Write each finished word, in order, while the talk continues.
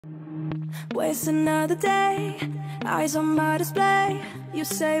Waste another day, eyes on my display. You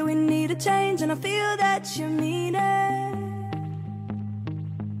say we need a change and I feel that you mean it.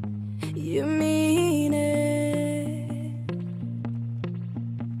 You mean it.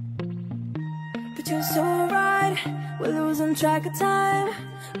 But you're so right, we're losing track of time,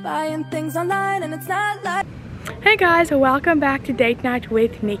 buying things online and it's not like. Hey guys, welcome back to Date Night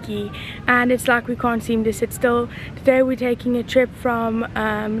with Nicki, and it's like we can't seem to sit still. Today we're taking a trip from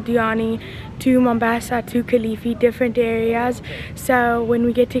Diani to Mombasa to Kalifi, different areas. So when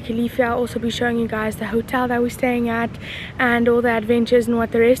we get to Kilifi, I'll also be showing you guys the hotel that we're staying at and all the adventures and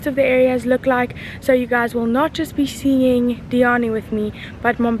what the rest of the areas look like. So you guys will not just be seeing Diani with me,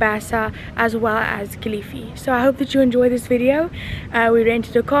 but Mombasa as well as Kilifi. So I hope that you enjoy this video. We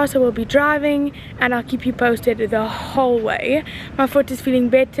rented a car, so we'll be driving and I'll keep you posted the whole way. My foot is feeling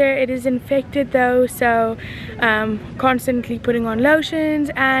better. It is infected though, so constantly putting on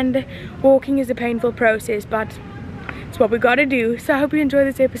lotions, and walking is a painful process, but it's what we gotta do. So I hope you enjoy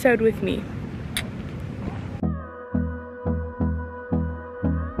this episode with me.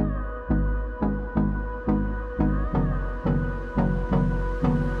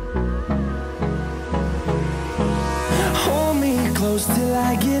 Hold me close till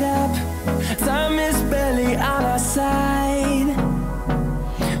I get up. Time is barely on our side.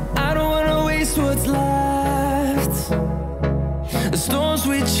 I don't wanna waste what's left. The storms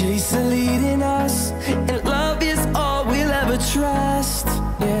we chase are leading us, and love is all we'll ever trust.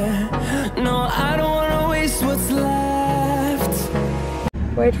 Yeah, no, I don't wanna waste what's left.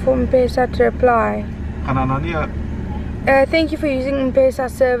 Wait for M-Pesa to reply. Thank you for using M-Pesa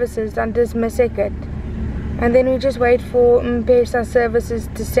services and dismiss it. And then we just wait for M-Pesa services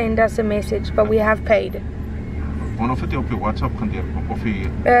to send us a message, but we have paid.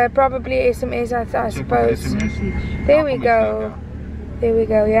 Probably SMS, I suppose. There we go. There we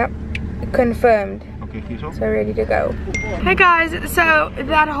go, yep. Confirmed. So ready to go. Hey guys, so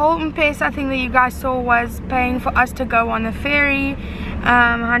that whole M-Pesa thing that you guys saw was paying for us to go on the ferry.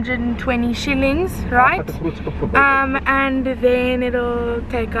 120 shillings, right? And then it'll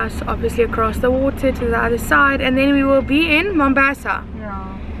take us obviously across the water to the other side, and then we will be in Mombasa. Yeah.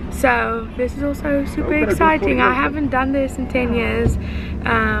 So this is also super exciting. I haven't done this in 10 years.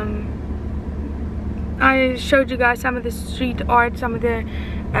 I showed you guys some of the street art, some of the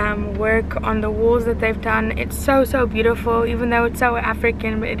work on the walls that they've done. It's so beautiful, even though it's so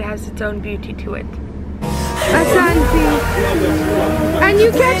African, but it has its own beauty to it. Asante. And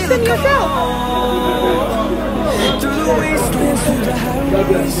you catch them yourself?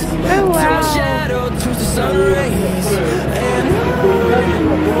 Oh wow.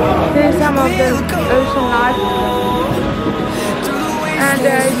 There's some of the ocean life. And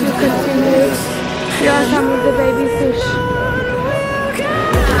as you continue, here are some of the baby fish.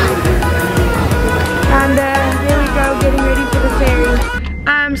 And there we go, getting ready for the ferry.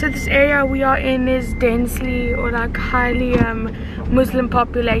 So this area we are in is densely or like highly Muslim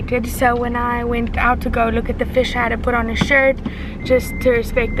populated. So when I went out to go look at the fish, I had to put on a shirt just to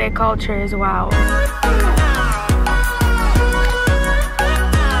respect their culture as well.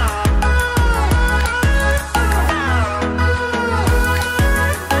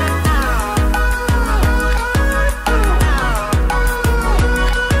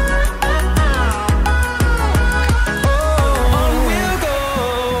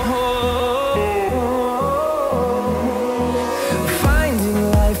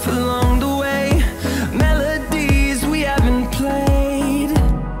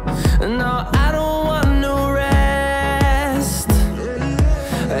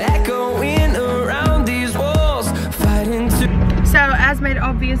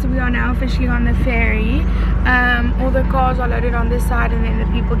 Obvious, we are now officially on the ferry. All the cars are loaded on this side, and then the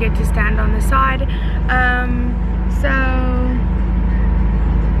people get to stand on the side. So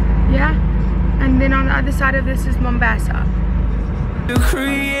yeah, and then on the other side of this is Mombasa. To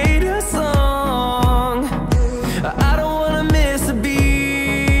create a song, I don't wanna miss a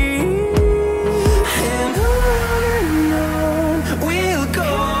beat, and on we'll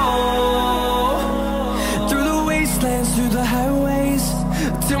go through the wastelands, through the highways,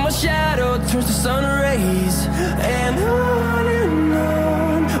 till my shadow turns to sun rays, and on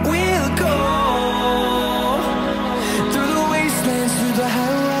we'll go through the wastelands, through the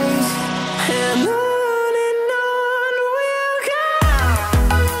highways, and on we'll go.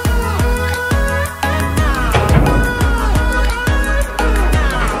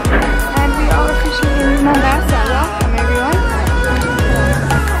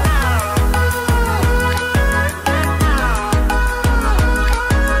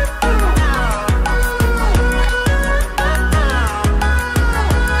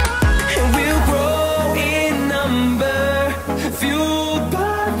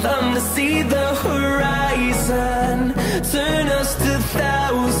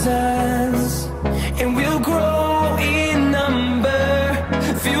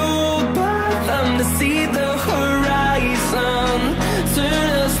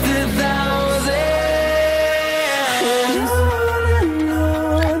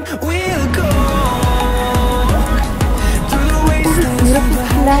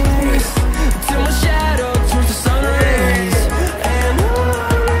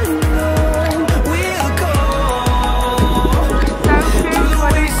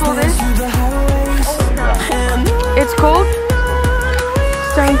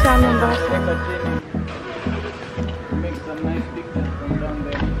 downtown Mombasa.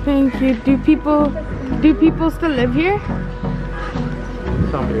 Thank you. Do people still live here?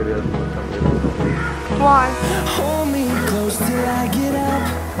 Some areas. Why? Hold me close till I get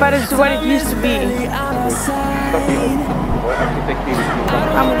up. But it's what it used to be. I'm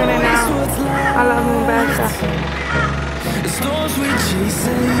gonna now. I love Mombasa. The storms we chase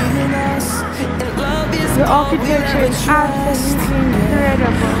are leading us, and love is The architecture is absolutely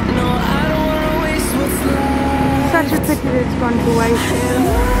incredible. No, I don't wanna waste what's left. Such a pity that it's gone to waste.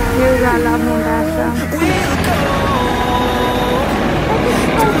 Here's I love Mombasa.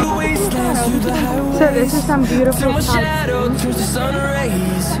 So this is some beautiful sightseeing.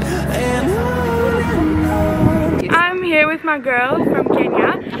 I'm here with my girl from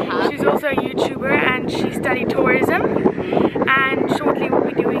Kenya. She's also a YouTuber and she studied tourism. And shortly we'll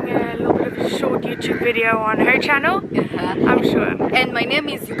be doing a little bit of a short YouTube video on her channel. I'm sure. And my name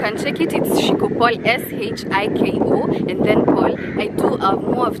is, you can check it, it's Shiko Paul, S-H-I-K-O, and then Paul. I do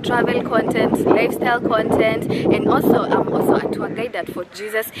more of travel content, lifestyle content, and also I'm also a tour guide at Fort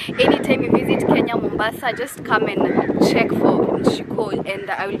Jesus. Anytime you visit Kenya, Mombasa, just come and check for Shiko, and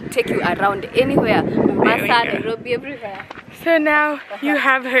I will take you around anywhere, Mombasa, Nairobi, everywhere. So now you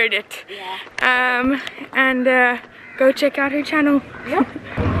have heard it. Go check out her channel. Yeah.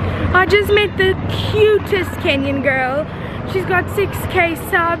 I just met the cutest Kenyan girl. She's got 6K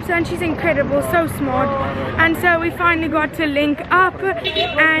subs and she's incredible, so smart. And so we finally got to link up,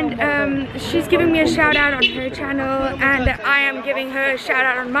 and she's giving me a shout out on her channel and I am giving her a shout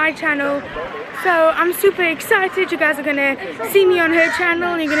out on my channel. So I'm super excited. You guys are gonna see me on her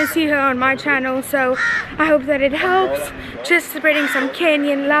channel and you're gonna see her on my channel. So I hope that it helps. Just spreading some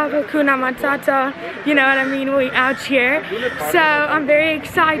Kenyan love, Hakuna Matata, you know what I mean, we out here. So I'm very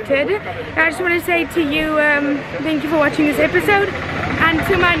excited. I just want to say to you, thank you for watching this episode, and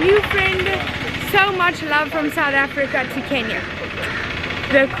to my new friend, so much love from South Africa to Kenya,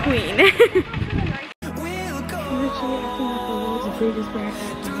 the Queen.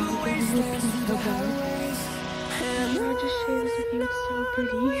 I'll just share this with you, it's so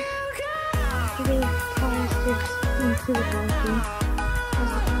pretty. The fire sticks into the balcony.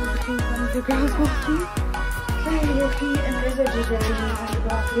 Between one of the girls walking. Clean your feet, and there's a design in the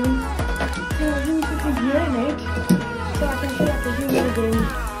bathroom. So I really took a urinate so I can feel like a human again.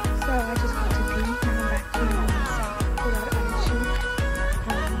 So I just got to pee and I'm back to myself without an issue.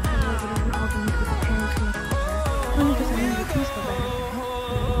 I was in an argument with the parents in the car. Only because I knew the keys were bad.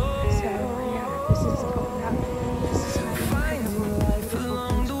 So yeah, this is going up. This is how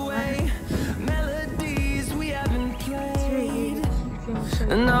melodies we haven't played. it's really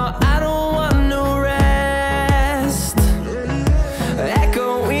No, I don't want no rest.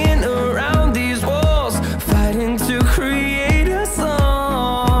 Echoing around these walls, fighting to create a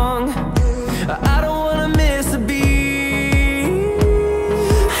song. I don't wanna miss a beat.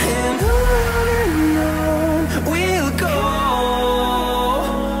 And on we'll go,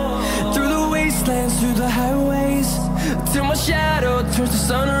 through the wastelands, through the highways, till my shadow turns to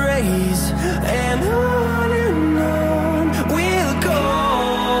sun rays. And on we'll go,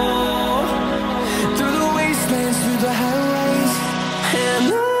 through the wastelands, through the highways, and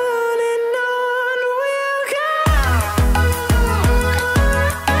on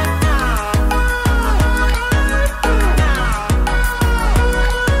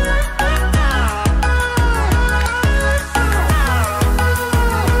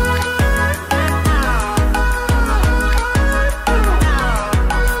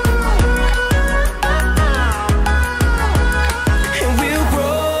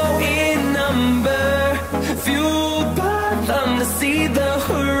we'll see the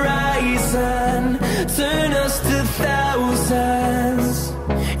horizon, turn us to thousands,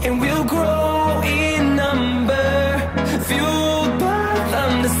 and we'll grow in number, fueled by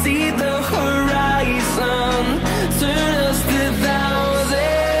them to see the horizon, turn us to thousands,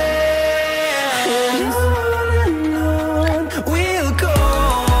 and on we'll go,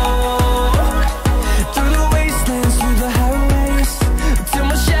 through the wastelands, through the highways, till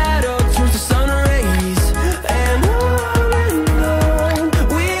my shadow turns to sun rays, and on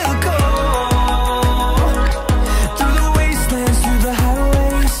we'll go, through the wastelands, through the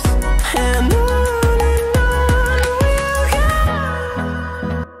highways, and on we'll go.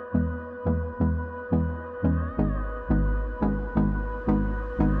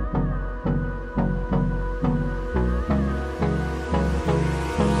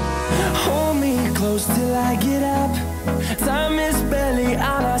 Hold me close till I get up. Time is barely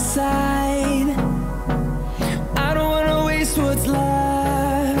on our side. I don't wanna waste what's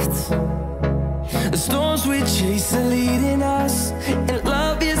left. The storms we chase are leading us, and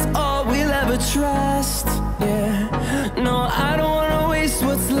love is trust. Yeah, no, I don't wanna waste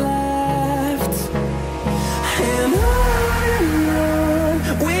what's left. And on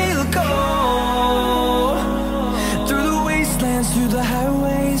we'll go, through the wastelands, through the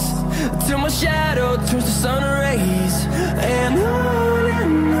highways, till my shadow turns to sun rays. And on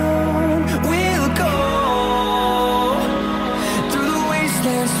we'll go, through the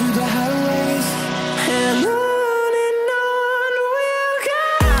wastelands, through the highways, and on.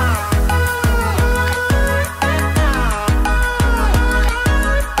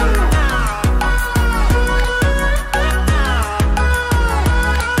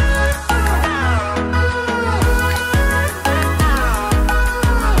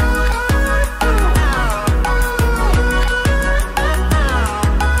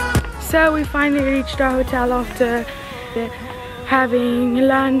 So we finally reached our hotel after having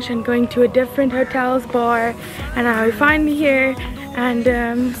lunch and going to a different hotel's bar, and now we're finally here. And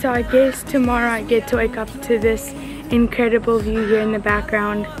so I guess tomorrow I get to wake up to this incredible view here in the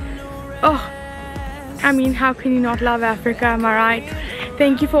background. Oh, I mean, how can you not love Africa, am I right?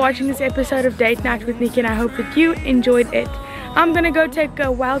 Thank you for watching this episode of Date Night with Nicki, and I hope that you enjoyed it. I'm gonna go take a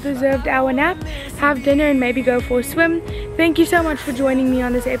well-deserved hour nap, have dinner, and maybe go for a swim. Thank you so much for joining me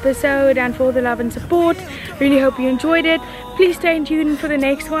on this episode and for all the love and support. Really hope you enjoyed it. Please stay tuned for the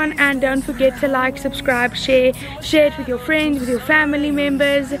next one, and don't forget to like, subscribe, share it with your friends, with your family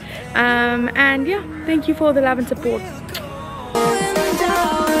members. And yeah, thank you for all the love and support.